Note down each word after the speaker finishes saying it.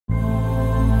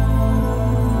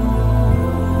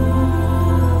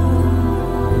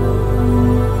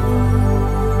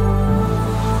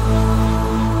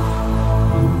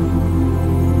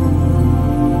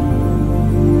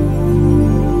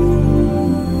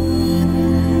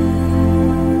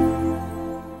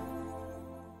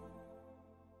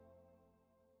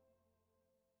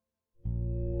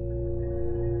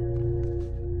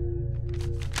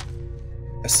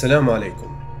Assalamu alaikum.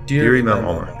 Dear Imam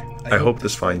Omar, I hope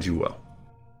this finds you well.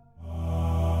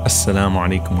 Assalamu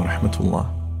alaikum wa rahmatullah.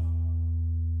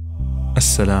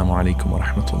 Assalamu alaikum wa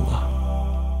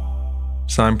rahmatullah.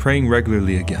 So I'm praying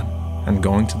regularly again and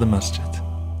going to the masjid.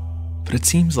 But it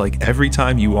seems like every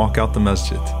time you walk out the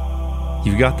masjid,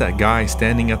 you've got that guy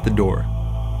standing at the door,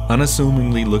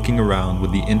 unassumingly looking around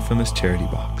with the infamous charity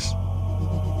box.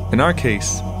 In our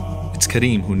case, it's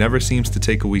Kareem who never seems to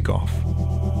take a week off.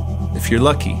 If you're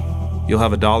lucky, you'll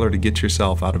have $1 to get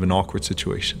yourself out of an awkward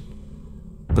situation.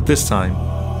 But this time,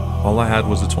 all I had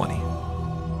was a 20.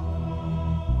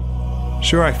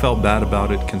 Sure, I felt bad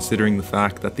about it considering the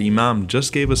fact that the Imam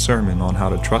just gave a sermon on how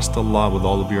to trust Allah with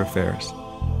all of your affairs,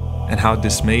 and how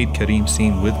dismayed Kareem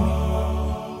seemed with me.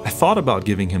 I thought about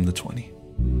giving him the 20,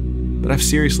 but I've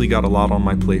seriously got a lot on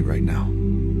my plate right now.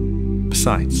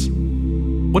 Besides,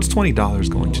 what's $20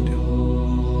 going to do?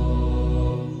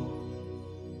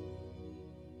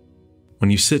 When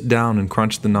you sit down and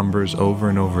crunch the numbers over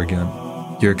and over again,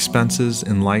 your expenses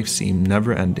in life seem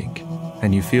never ending,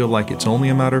 and you feel like it's only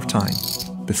a matter of time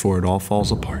before it all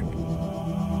falls apart.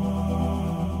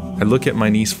 I look at my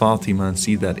niece Fatima and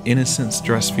see that innocent,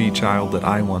 stress-free child that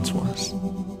I once was.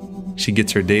 She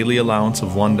gets her daily allowance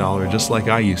of $1 just like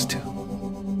I used to,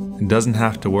 and doesn't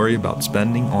have to worry about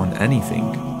spending on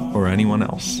anything or anyone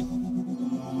else.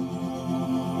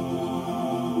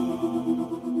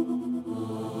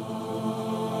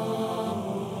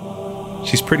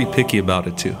 She's pretty picky about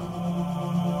it too.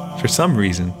 For some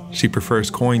reason, she prefers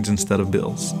coins instead of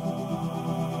bills.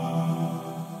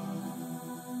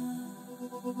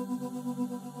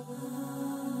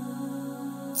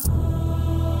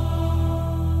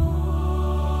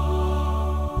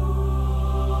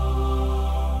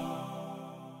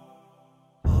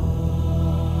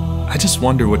 I just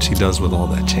wonder what she does with all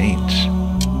that change.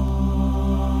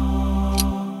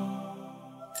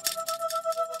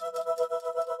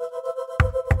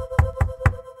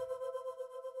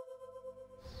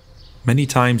 Many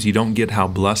times you don't get how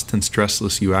blessed and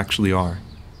stressless you actually are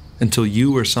until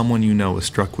you or someone you know is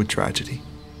struck with tragedy.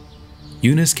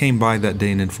 Eunice came by that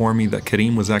day and informed me that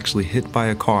Kareem was actually hit by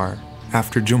a car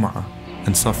after Jum'ah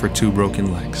and suffered 2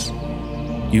 broken legs.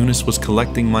 Eunice was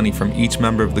collecting money from each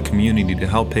member of the community to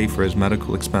help pay for his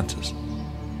medical expenses.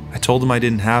 I told him I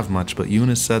didn't have much, but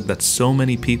Eunice said that so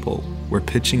many people were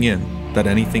pitching in that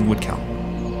anything would count.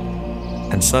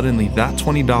 And suddenly that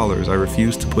 $20 I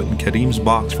refused to put in Kareem's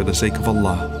box for the sake of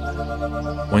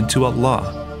Allah went to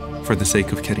Allah for the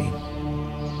sake of Kareem.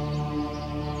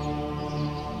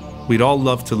 We'd all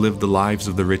love to live the lives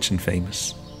of the rich and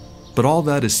famous, but all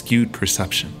that is skewed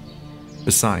perception.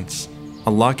 Besides,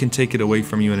 Allah can take it away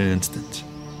from you in an instant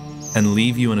and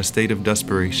leave you in a state of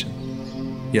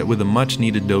desperation, yet with a much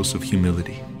needed dose of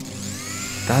humility.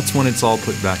 That's when it's all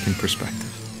put back in perspective,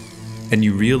 and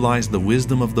you realize the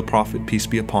wisdom of the Prophet, peace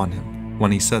be upon him,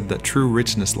 when he said that true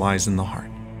richness lies in the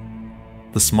heart.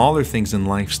 The smaller things in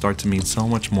life start to mean so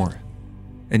much more,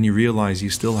 and you realize you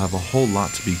still have a whole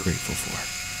lot to be grateful for.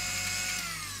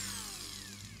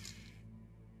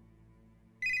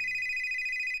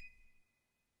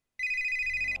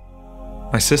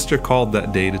 My sister called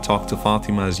that day to talk to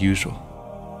Fatima as usual.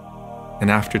 And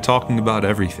after talking about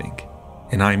everything,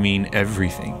 and I mean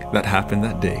everything that happened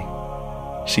that day,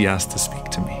 she asked to speak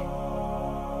to me.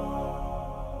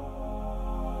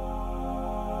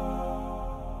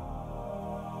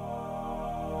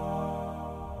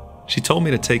 She told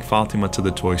me to take Fatima to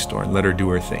the toy store and let her do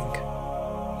her thing.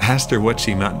 I asked her what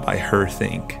she meant by her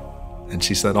thing, and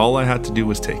she said all I had to do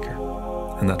was take her,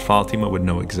 and that Fatima would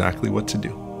know exactly what to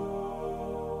do.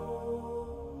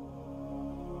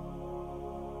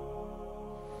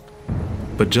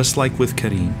 But just like with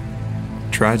Kareem,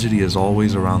 tragedy is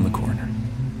always around the corner,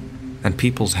 and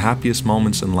people's happiest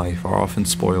moments in life are often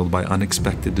spoiled by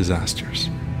unexpected disasters.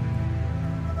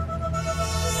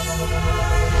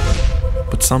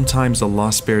 But sometimes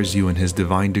Allah spares you in His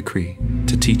divine decree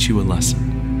to teach you a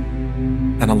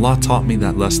lesson. And Allah taught me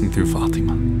that lesson through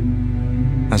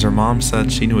Fatima. As her mom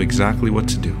said, she knew exactly what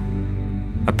to do.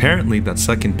 Apparently, that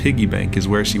second piggy bank is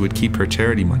where she would keep her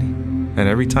charity money, and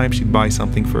every time she'd buy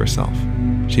something for herself,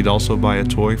 she'd also buy a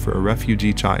toy for a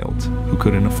refugee child who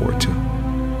couldn't afford to.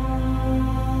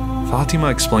 Fatima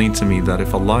explained to me that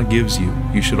if Allah gives you,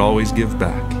 you should always give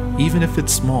back, even if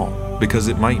it's small, because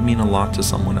it might mean a lot to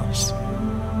someone else.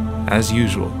 As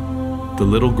usual, the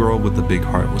little girl with the big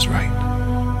heart was right.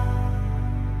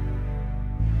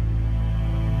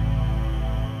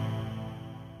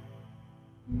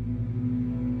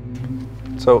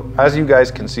 So, as you guys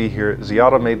can see here,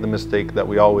 Ziyara made the mistake that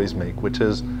we always make, which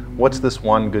is what's this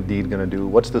one good deed going to do?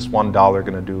 What's this $1 going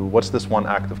to do? What's this one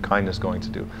act of kindness going to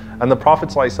do? And the Prophet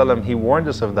ﷺ, he warned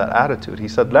us of that attitude. He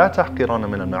said, لا تحقرن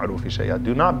من المعروف شيئا.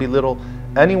 Do not belittle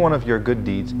any one of your good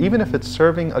deeds, even if it's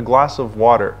serving a glass of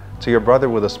water to your brother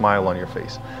with a smile on your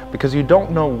face, because you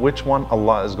don't know which one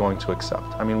Allah is going to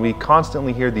accept. I mean, we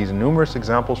constantly hear these numerous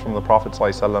examples from the Prophet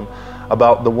ﷺ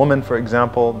about the woman, for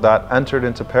example, that entered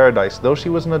into paradise though she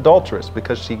was an adulteress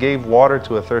because she gave water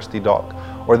to a thirsty dog,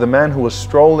 or the man who was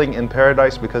strolling in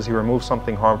paradise because he removed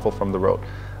something harmful from the road.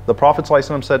 The Prophet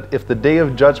ﷺ said, if the day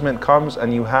of judgment comes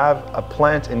and you have a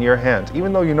plant in your hand,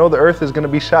 even though you know the earth is going to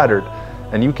be shattered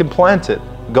and you can plant it,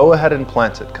 go ahead and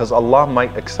plant it, because Allah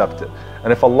might accept it.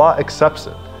 And if Allah accepts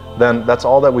it, then that's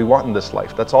all that we want in this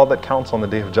life. That's all that counts on the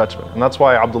day of judgment. And that's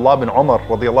why Abdullah bin Umar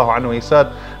radiallahu anhu, he said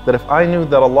that if I knew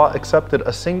that Allah accepted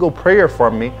a single prayer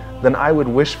from me, then I would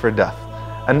wish for death.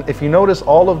 And if you notice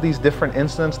all of these different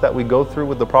incidents that we go through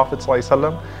with the Prophet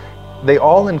ﷺ, they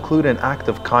all include an act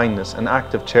of kindness, an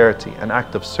act of charity, an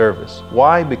act of service.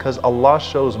 Why? Because Allah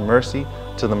shows mercy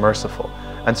to the merciful.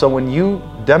 And so when you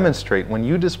demonstrate, when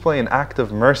you display an act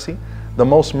of mercy, the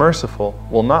most merciful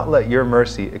will not let your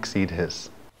mercy exceed his.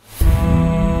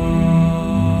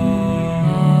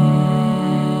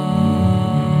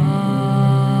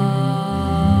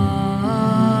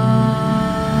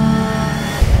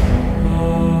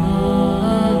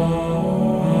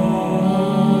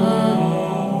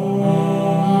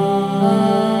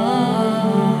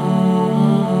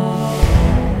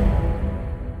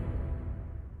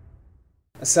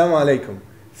 Assalamu alaikum.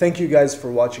 Thank you guys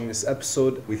for watching this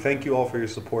episode, We thank you all for your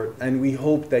support. and we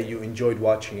hope that you enjoyed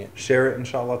watching it. Share it,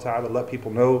 inshallah ta'ala, let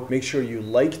people know. Make sure you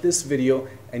like this video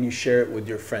and you share it with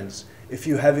your friends. If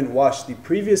you haven't watched the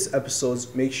previous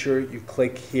episodes, make sure you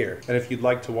click here. And if you'd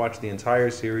like to watch the entire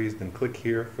series, then click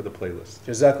here for the playlist.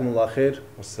 Jazakumullah khair.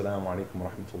 Wassalamu alaikum wa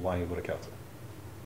rahmatullahi wa barakatuh.